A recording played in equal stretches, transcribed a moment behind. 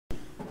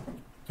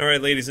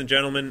Alright, ladies and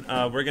gentlemen,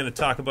 we're going to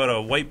talk about a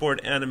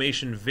whiteboard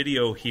animation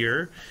video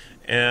here.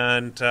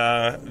 And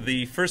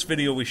the first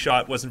video we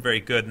shot wasn't very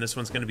good, and this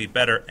one's going to be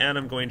better. And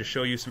I'm going to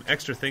show you some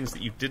extra things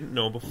that you didn't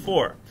know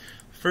before.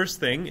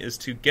 First thing is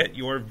to get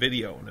your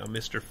video. Now,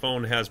 Mr.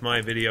 Phone has my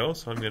video,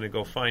 so I'm going to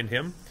go find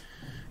him.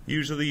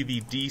 Usually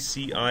the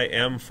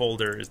DCIM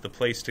folder is the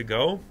place to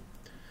go.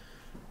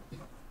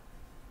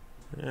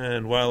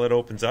 And while it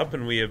opens up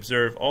and we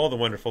observe all the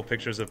wonderful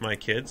pictures of my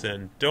kids,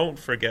 and don't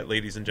forget,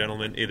 ladies and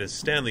gentlemen, it is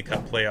Stanley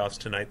Cup playoffs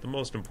tonight, the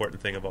most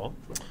important thing of all.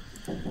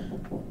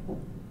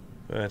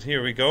 But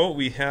here we go.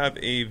 We have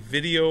a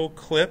video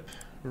clip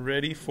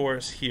ready for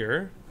us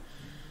here.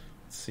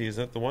 Let's see, is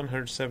that the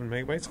 107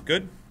 megabytes?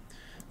 Good.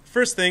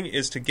 First thing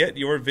is to get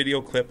your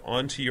video clip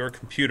onto your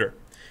computer.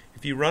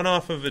 If you run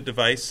off of a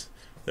device,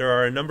 there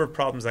are a number of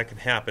problems that can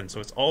happen,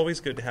 so it's always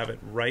good to have it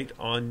right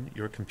on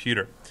your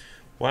computer.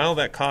 While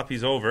that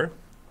copy's over,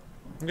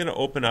 I'm going to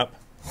open up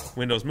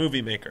Windows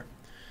Movie Maker.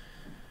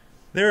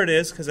 There it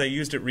is, because I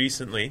used it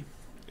recently.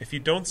 If you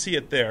don't see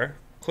it there,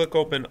 click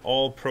open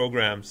all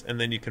programs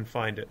and then you can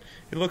find it.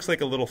 It looks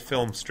like a little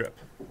film strip.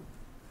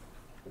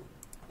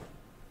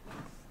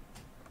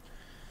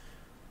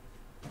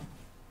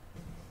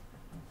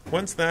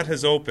 Once that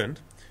has opened,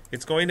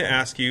 it's going to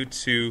ask you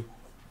to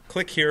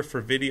click here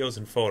for videos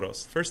and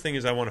photos. First thing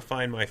is I want to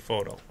find my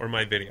photo or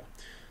my video.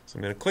 So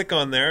I'm going to click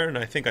on there, and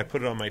I think I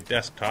put it on my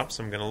desktop,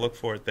 so I'm going to look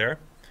for it there.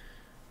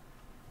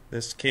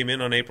 This came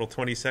in on April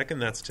 22nd,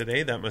 that's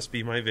today, that must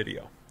be my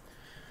video.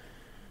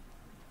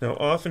 Now,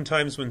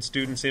 oftentimes when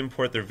students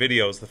import their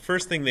videos, the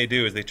first thing they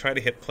do is they try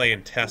to hit play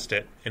and test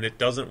it, and it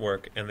doesn't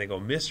work, and they go,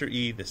 Mr.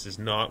 E, this is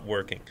not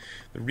working.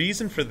 The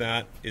reason for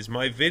that is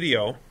my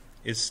video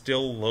is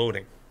still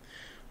loading.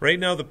 Right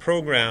now the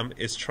program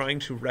is trying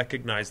to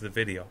recognize the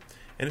video,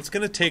 and it's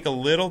going to take a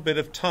little bit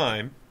of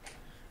time.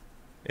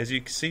 As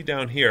you can see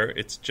down here,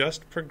 it's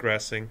just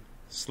progressing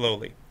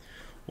slowly.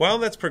 While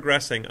that's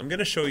progressing, I'm going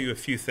to show you a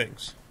few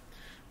things.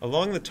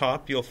 Along the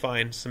top, you'll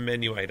find some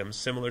menu items,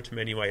 similar to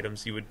menu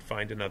items you would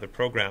find in other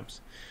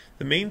programs.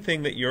 The main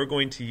thing that you're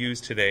going to use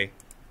today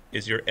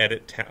is your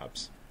edit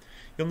tabs.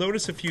 You'll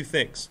notice a few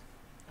things.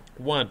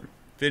 1,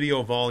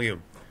 video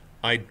volume.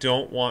 I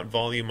don't want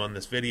volume on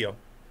this video.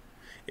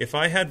 If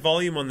I had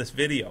volume on this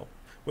video,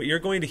 what you're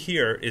going to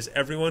hear is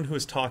everyone who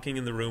is talking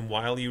in the room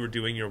while you were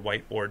doing your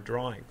whiteboard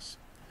drawings.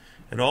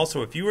 And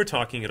also, if you were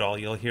talking at all,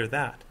 you'll hear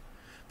that.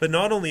 But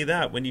not only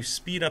that, when you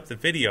speed up the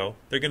video,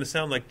 they're going to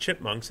sound like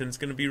chipmunks, and it's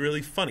going to be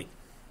really funny.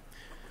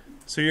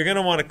 So you're going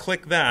to want to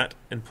click that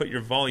and put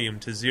your volume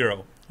to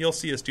 0. You'll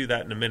see us do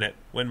that in a minute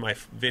when my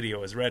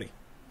video is ready.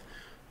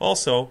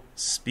 Also,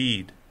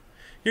 speed.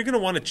 You're going to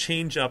want to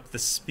change up the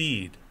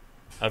speed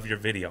of your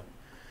video.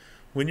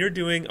 When you're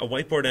doing a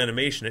whiteboard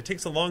animation, it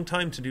takes a long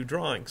time to do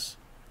drawings.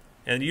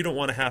 And you don't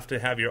want to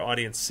have your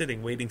audience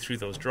sitting waiting through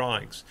those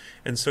drawings.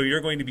 And so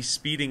you're going to be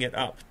speeding it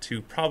up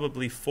to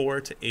probably 4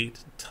 to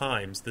 8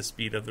 times the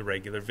speed of the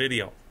regular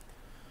video.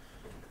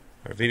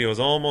 Our video is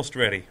almost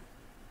ready.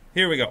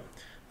 Here we go.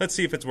 Let's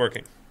see if it's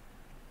working.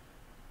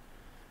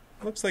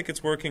 Looks like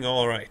it's working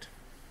all right.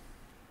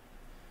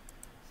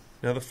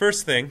 Now the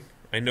first thing,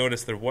 I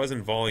noticed there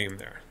wasn't volume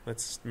there.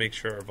 Let's make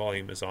sure our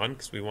volume is on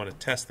because we want to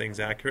test things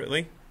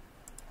accurately.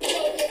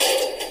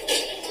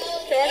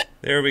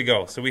 There we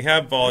go. So we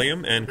have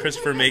volume, and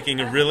Christopher making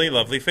a really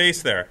lovely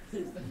face there.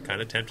 I'm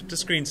kind of tempted to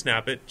screen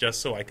snap it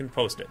just so I can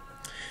post it.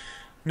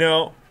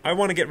 Now, I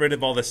want to get rid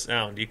of all this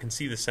sound. You can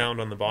see the sound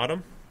on the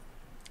bottom.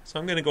 So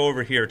I'm going to go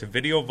over here to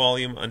video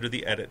volume under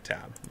the edit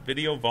tab.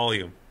 Video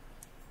volume.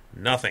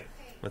 Nothing.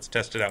 Let's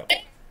test it out.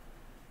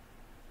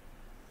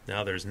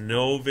 Now there's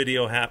no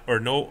video or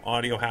no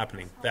audio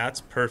happening.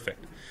 That's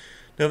perfect.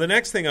 Now the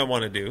next thing I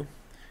want to do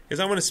is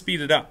I want to speed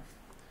it up.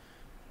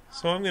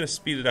 So I'm going to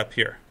speed it up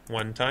here.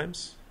 1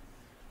 times.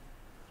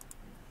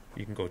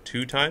 You can go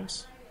 2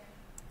 times.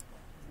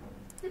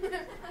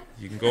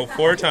 You can go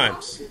 4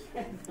 times.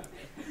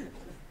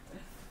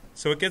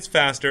 So it gets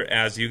faster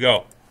as you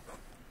go.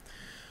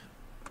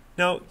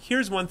 Now,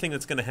 here's one thing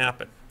that's going to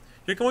happen.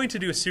 You're going to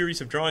do a series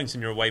of drawings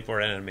in your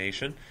whiteboard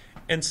animation,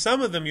 and some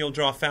of them you'll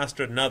draw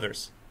faster than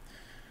others.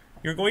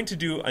 You're going to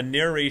do a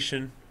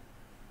narration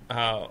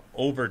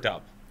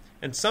overdub.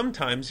 And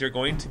sometimes you're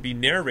going to be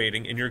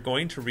narrating and you're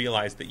going to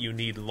realize that you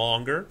need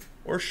longer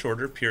or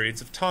shorter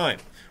periods of time.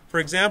 For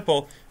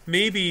example,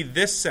 maybe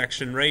this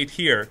section right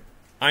here,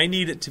 I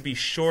need it to be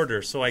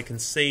shorter so I can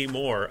say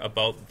more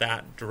about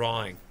that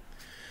drawing.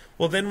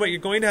 Well, then what you're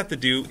going to have to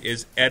do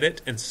is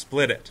edit and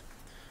split it.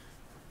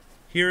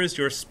 Here is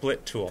your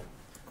split tool.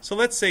 So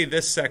let's say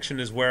this section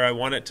is where I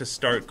want it to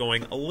start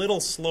going a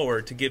little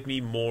slower to give me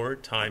more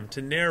time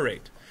to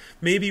narrate.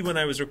 Maybe when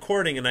I was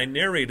recording and I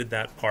narrated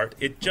that part,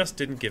 it just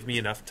didn't give me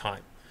enough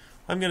time.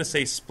 I'm going to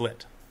say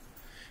split.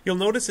 You'll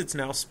notice it's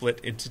now split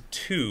into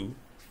 2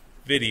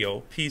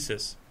 video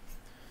pieces.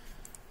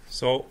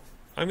 So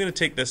I'm going to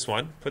take this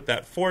one, put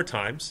that 4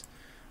 times.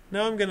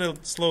 Now I'm going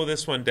to slow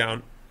this one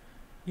down.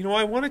 You know,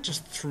 I want it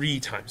just 3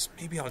 times.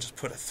 Maybe I'll just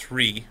put a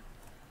 3.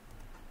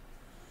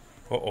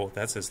 Uh-oh,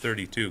 that says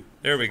 32.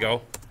 There we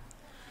go.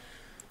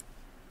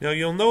 Now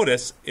you'll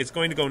notice it's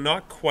going to go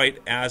not quite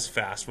as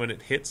fast when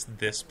it hits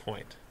this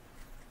point.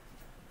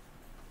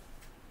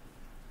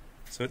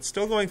 So it's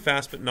still going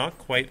fast, but not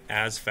quite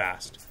as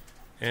fast.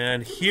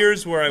 And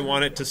here's where I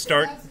want it to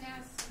start.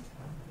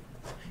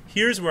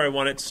 Here's where I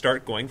want it to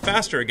start going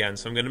faster again.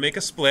 So I'm going to make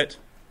a split,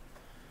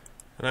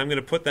 and I'm going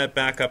to put that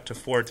back up to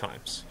 4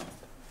 times.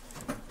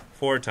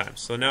 4 times.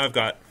 So now I've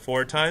got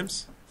 4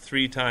 times,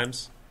 3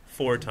 times,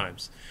 4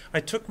 times. I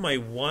took my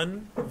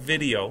one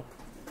video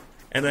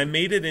and I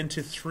made it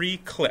into 3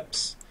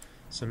 clips.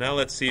 So now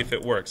let's see if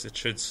it works. It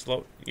should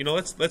slow. You know,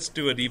 let's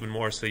do it even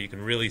more so you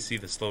can really see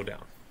the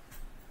slowdown.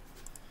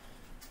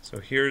 So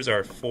here's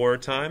our 4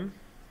 time.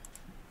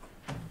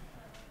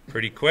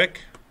 Pretty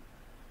quick.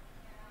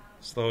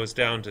 Slows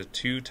down to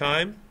 2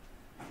 time.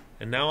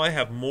 And now I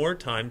have more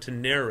time to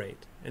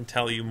narrate and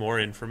tell you more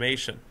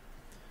information.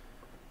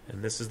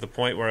 And this is the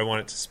point where I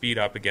want it to speed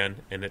up again,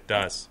 and it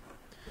does.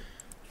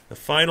 The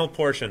final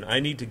portion, I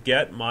need to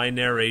get my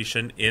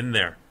narration in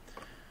there.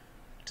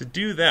 To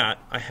do that,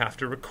 I have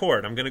to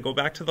record. I'm going to go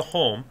back to the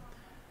home,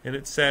 and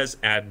it says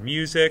add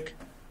music,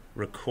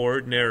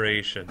 record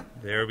narration.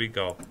 There we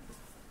go.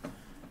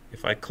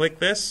 If I click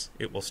this,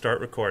 it will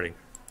start recording.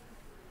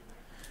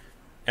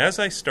 As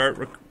I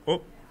start, I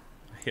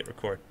hit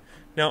record.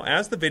 Now,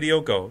 as the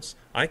video goes,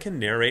 I can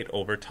narrate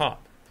over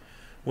top.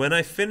 When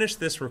I finish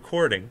this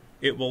recording,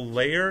 it will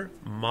layer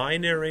my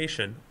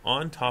narration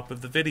on top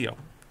of the video.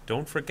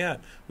 Don't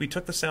forget, we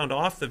took the sound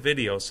off the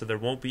video so there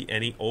won't be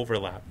any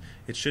overlap.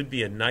 It should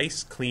be a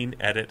nice, clean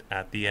edit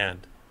at the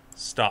end.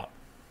 Stop.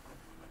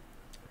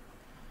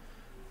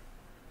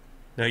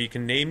 Now you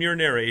can name your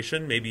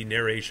narration, maybe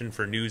narration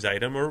for news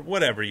item or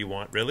whatever you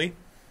want, really.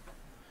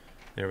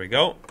 There we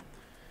go.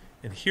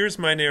 And here's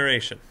my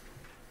narration.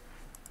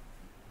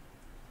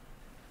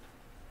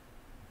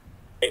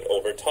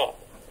 Over top.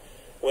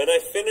 When I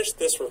finish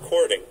this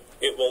recording,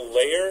 it will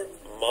layer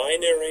my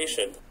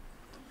narration.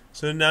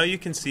 So now you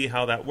can see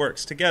how that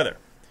works together.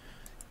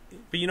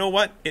 But you know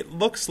what? It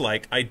looks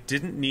like I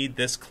didn't need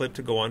this clip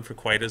to go on for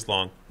quite as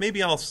long.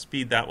 Maybe I'll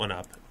speed that one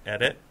up.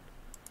 Edit.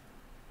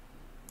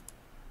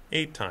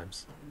 8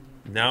 times.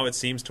 Now it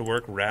seems to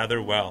work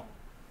rather well.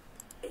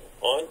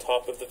 On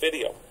top of the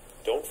video.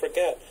 Don't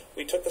forget,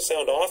 we took the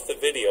sound off the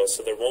video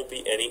so there won't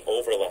be any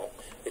overlap.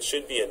 It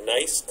should be a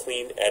nice,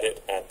 clean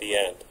edit at the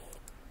end.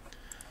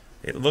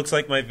 It looks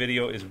like my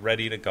video is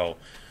ready to go.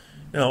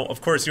 Now,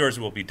 of course, yours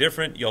will be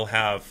different. You'll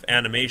have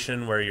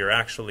animation where you're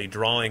actually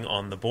drawing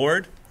on the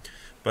board.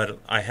 But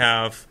I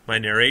have my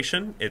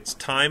narration. It's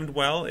timed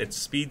well. It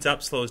speeds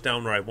up, slows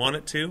down where I want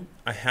it to.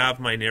 I have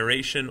my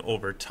narration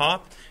over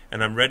top,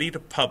 and I'm ready to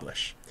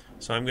publish.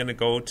 So I'm going to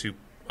go to,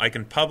 I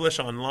can publish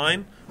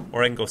online,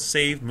 or I can go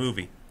save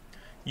movie.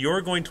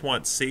 You're going to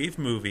want save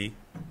movie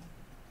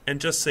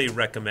and just say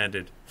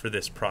recommended for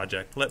this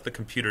project. Let the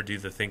computer do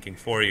the thinking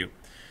for you.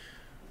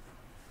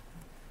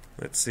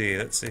 Let's see,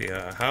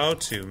 how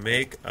to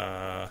make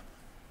a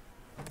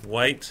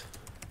whiteboard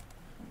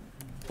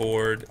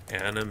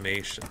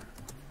animation.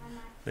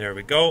 There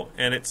we go,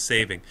 and it's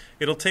saving.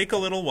 It'll take a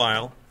little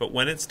while, but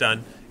when it's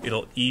done,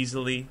 it'll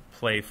easily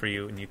play for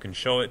you, and you can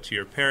show it to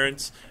your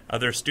parents,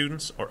 other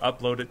students, or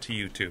upload it to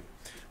YouTube.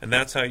 And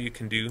that's how you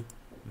can do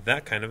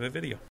that kind of a video.